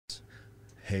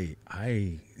Hey,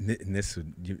 and this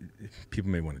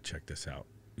people may want to check this out,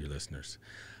 your listeners.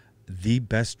 The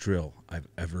best drill I've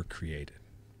ever created,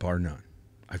 bar none.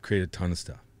 I've created a ton of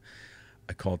stuff.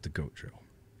 I call it the goat drill.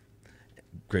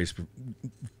 Greatest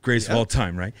of all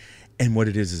time, right? And what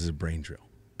it is a brain drill.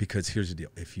 Because here's the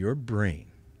deal. If your brain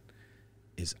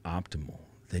is optimal,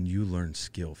 then you learn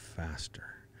skill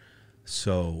faster.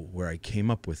 So where I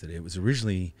came up with it was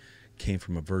originally came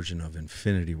from a version of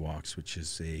infinity walks, which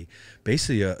is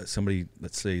basically somebody,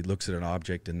 let's say, looks at an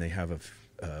object and they have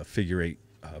a figure eight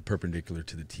perpendicular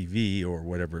to the TV or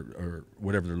whatever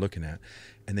they're looking at,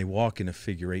 and they walk in a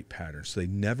figure eight pattern, so they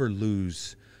never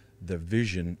lose the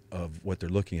vision of what they're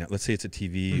looking at. Let's say it's a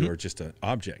TV or just an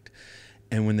object.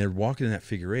 And when they're walking in that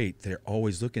figure eight, they're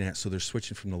always looking at, so they're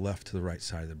switching from the left to the right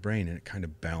side of the brain, and it kind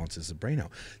of balances the brain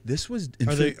out. This was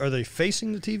are they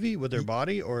facing the TV with their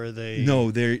body, or are they?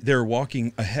 No, they're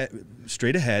walking ahead,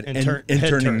 straight ahead, and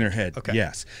turning their head. Okay.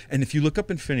 Yes, and if you look up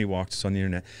Infinity Walks, it's on the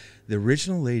internet. The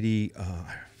original lady,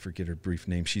 I forget her brief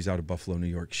name. She's out of Buffalo, New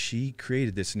York. She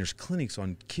created this, and there's clinics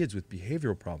on kids with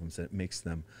behavioral problems that makes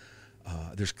them.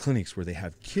 There's clinics where they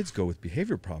have kids go with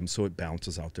behavioral problems, so it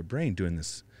balances out their brain doing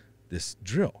this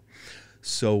drill.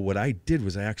 So what I did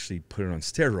was I actually put it on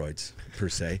steroids per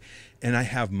se, and I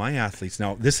have my athletes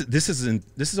now. This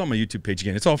is on my YouTube page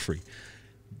again. It's all free.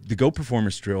 The Go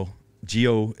Performance Drill,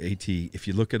 GOAT. If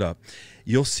you look it up,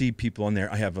 you'll see people on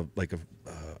there. I have a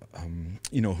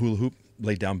hula hoop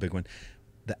laid down, big one.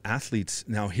 The athletes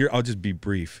now here. I'll just be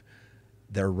brief.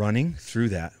 They're running through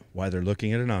that while they're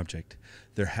looking at an object.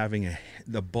 They're having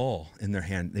the ball in their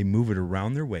hand. They move it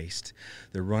around their waist.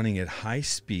 They're running at high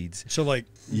speeds. So like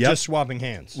just swapping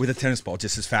hands. With a tennis ball,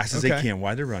 just as fast as they can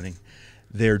while they're running.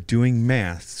 They're doing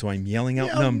math, so I'm yelling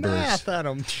out numbers. Math at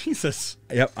them, Jesus.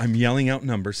 Yep, I'm yelling out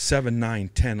numbers, 7, 9,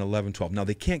 10, 11, 12. Now,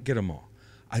 they can't get them all.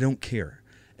 I don't care.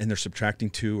 And they're subtracting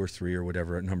 2 or 3 or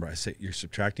whatever number. I say, you're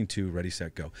subtracting 2, ready,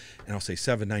 set, go. And I'll say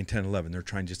 7, 9, 10, 11. They're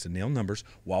trying just to nail numbers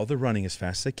while they're running as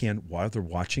fast as they can, while they're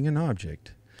watching an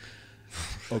object.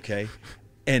 Okay,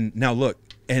 and now look,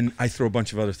 and I throw a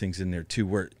bunch of other things in there too,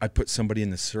 where I put somebody in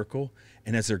the circle,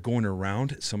 and as they're going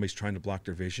around, somebody's trying to block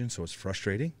their vision, so it's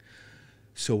frustrating.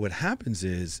 So what happens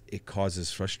is it causes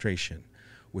frustration,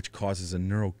 which causes a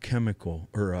neurochemical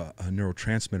or a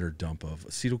neurotransmitter dump of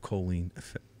acetylcholine,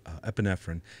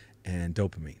 epinephrine, and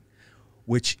dopamine,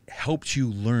 which helps you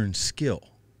learn skill.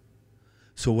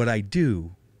 So what I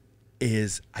do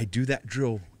is I do that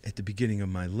drill at the beginning of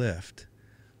my lift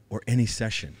or any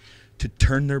session to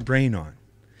turn their brain on.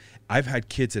 I've had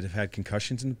kids that have had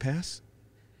concussions in the past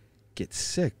get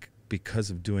sick because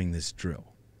of doing this drill.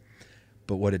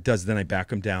 But what it does, then I back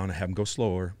them down, I have them go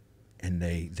slower, and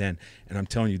and I'm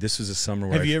telling you, this was a summer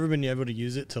where Have you ever been able to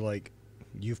use it to, like,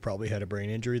 you've probably had a brain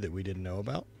injury that we didn't know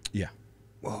about? Yeah.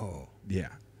 Whoa.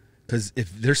 Yeah. Because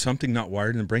if there's something not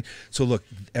wired in the brain, so look,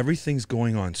 everything's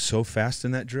going on so fast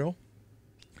in that drill.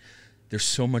 There's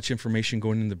so much information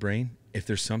going in the brain. If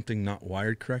there's something not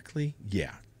wired correctly,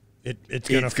 it's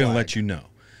going to let you know.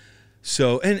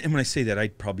 So, and when I say that, I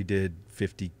probably did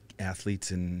 50 athletes,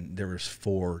 and there was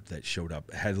 4 that showed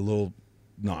up. Had a little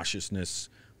nauseousness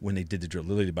when they did the drill,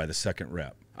 literally by the second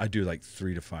rep. I do like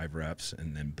 3 to 5 reps,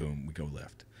 and then boom, we go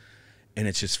lift. And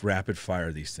it's just rapid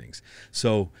fire, these things.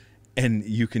 So, and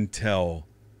you can tell,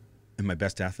 and my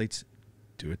best athletes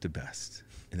do it the best,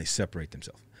 and they separate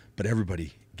themselves. But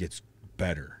everybody gets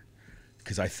better,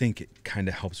 because I think it kind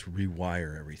of helps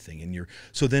rewire everything. And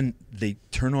so then they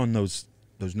turn on those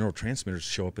neurotransmitters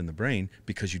show up in the brain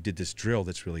because you did this drill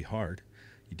that's really hard.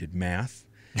 You did math,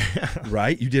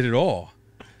 right? You did it all.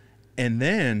 And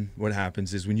then what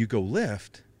happens is when you go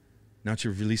lift, now that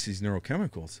you've released these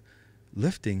neurochemicals,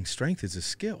 lifting strength is a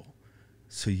skill.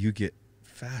 So you get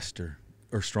faster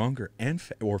or stronger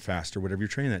or faster, whatever you're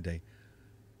training that day,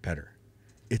 better.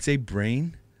 It's a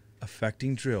brain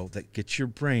affecting drill that gets your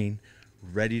brain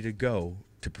ready to go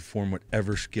to perform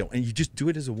whatever skill, and you just do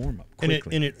it as a warm-up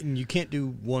quickly. And you can't do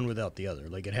one without the other.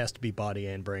 Like, it has to be body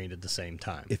and brain at the same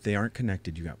time. If they aren't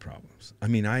connected, you got problems. I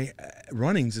mean,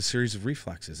 running's a series of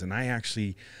reflexes, and I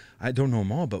don't know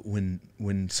them all, but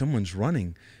when someone's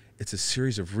running, it's a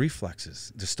series of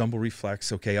reflexes. The stumble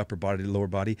reflex, okay, upper body, lower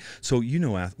body. So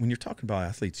when you're talking about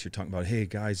athletes, you're talking about, hey,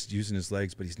 guy's using his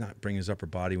legs, but he's not bringing his upper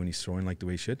body when he's throwing like the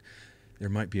way he should. There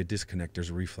might be a disconnect. There's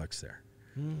a reflex there.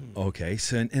 Okay,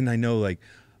 so and I know, like,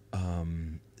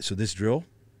 so this drill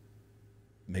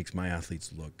makes my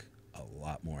athletes look a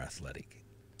lot more athletic,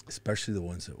 especially the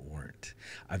ones that weren't.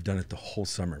 I've done it the whole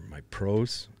summer. My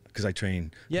pros, because I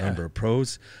train a number of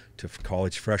pros to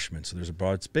college freshmen, so there's a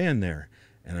broad span there,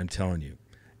 and I'm telling you,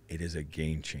 it is a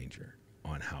game changer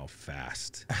on how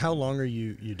fast. How long are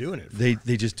you doing it for?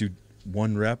 They just do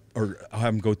 1 rep, or I'll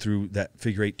have them go through that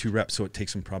figure 8 2 reps, so it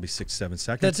takes them probably 6-7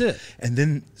 seconds. That's it. And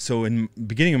then, so in the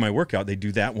beginning of my workout, they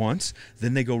do that once,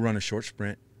 then they go run a short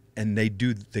sprint, and they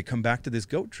come back to this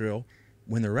goat drill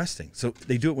when they're resting. So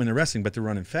they do it when they're resting, but they're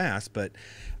running fast. But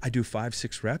I do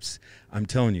 5-6 reps. I'm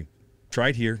telling you, try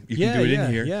it here. You can do it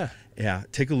in here. Yeah.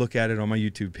 Take a look at it on my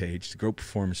YouTube page, the Goat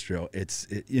Performance Drill.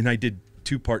 And I did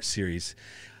 2-part series.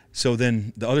 So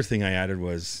then the other thing I added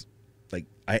was like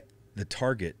the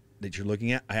target that you're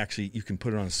looking at, you can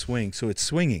put it on a swing, so it's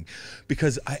swinging.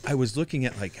 Because I was looking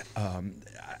at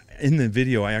in the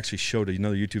video, I actually showed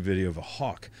another YouTube video of a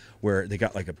hawk where they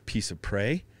got like a piece of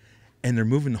prey, and they're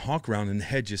moving the hawk around, and the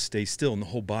head just stays still, and the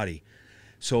whole body.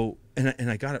 So,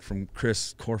 and I got it from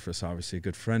Chris Corfus, obviously a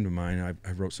good friend of mine.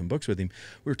 I wrote some books with him.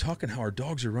 We were talking how our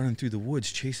dogs are running through the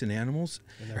woods chasing animals,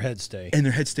 and their heads stay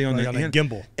on like the on a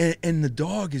gimbal. And the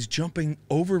dog is jumping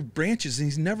over branches, and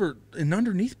he's never and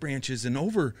underneath branches and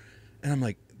over. And I'm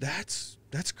like, that's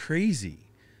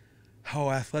crazy, how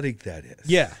athletic that is.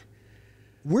 Yeah,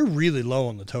 we're really low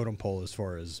on the totem pole as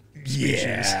far as species.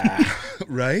 Yeah,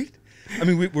 right. I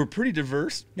mean, we're pretty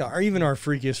diverse. Yeah, or even our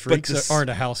freakiest freaks aren't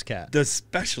a house cat.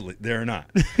 Especially, they're not,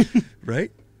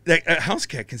 right? Like a house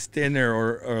cat can stand there,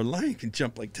 or a lion can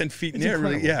jump like 10 feet in the air.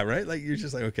 Really, yeah, right? Like you're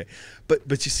just like, okay. But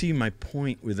you see, my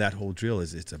point with that whole drill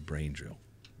is it's a brain drill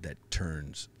that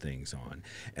turns things on.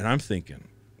 And I'm thinking,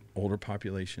 older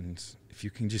populations, if you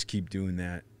can just keep doing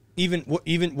that. Even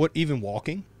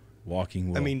walking? Walking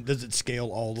will. I mean, does it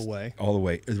scale all the way? All the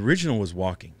way. The original was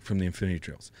walking from the Infinity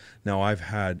Drills. Now, I've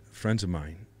had friends of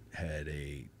mine had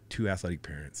 2 athletic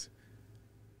parents.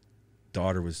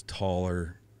 Daughter was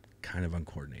taller, kind of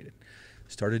uncoordinated.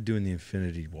 Started doing the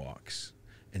Infinity walks,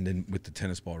 and then with the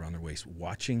tennis ball around their waist,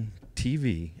 watching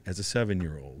TV as a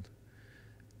 7-year-old,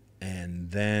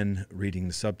 and then reading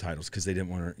the subtitles because they didn't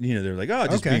want to, they're like, oh,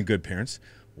 just being good parents.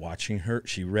 Watching her,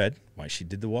 she read why she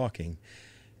did the walking.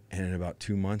 And in about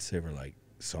 2 months, they were like,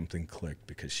 something clicked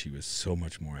because she was so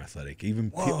much more athletic.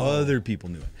 Even other people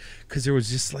knew it. Because there was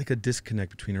just like a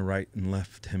disconnect between her right and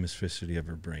left hemisphericity of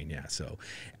her brain. Yeah, so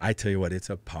I tell you what, it's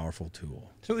a powerful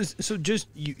tool. So just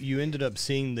you ended up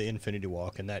seeing the Infinity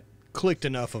Walk, and that clicked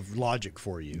enough of logic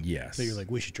for you. Yes. So you're like,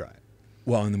 we should try it.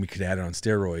 Well, and then we could add it on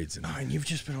steroids. And you've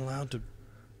just been allowed to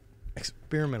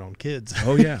experiment on kids.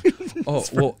 Oh, yeah.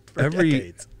 for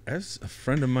decades. As a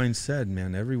friend of mine said,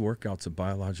 man, every workout's a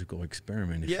biological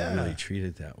experiment if you really treat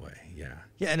it that way. Yeah.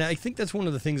 Yeah, and I think that's one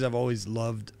of the things I've always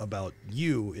loved about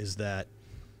you is that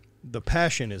the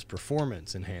passion is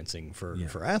performance enhancing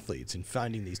for athletes and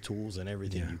finding these tools and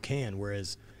everything you can,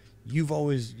 whereas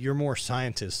you're more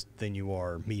scientist than you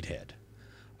are meathead.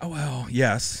 Oh, well,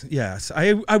 yes.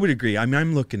 I would agree. I mean,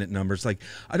 I'm looking at numbers. Like,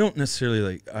 I don't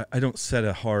necessarily, I don't set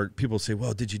a hard, people say,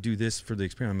 well, did you do this for the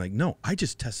experiment? I'm like, no, I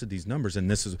just tested these numbers, and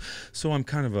this is, so I'm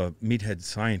kind of a meathead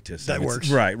scientist. That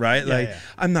works. Right. Yeah,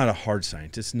 I'm not a hard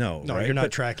scientist, no. No, right? You're not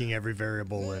tracking every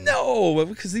variable. No,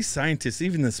 because these scientists,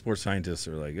 even the sports scientists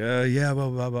are like, blah,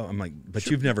 blah, blah. I'm like, but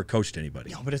you've never coached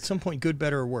anybody. No, but at some point, good,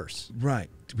 better, or worse.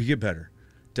 Right. We get better.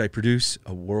 Did I produce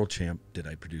a world champ? Did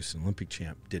I produce an Olympic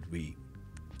champ? Did we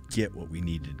get what we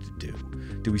needed to do?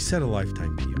 Do we set a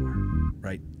lifetime PR?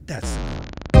 Right? That's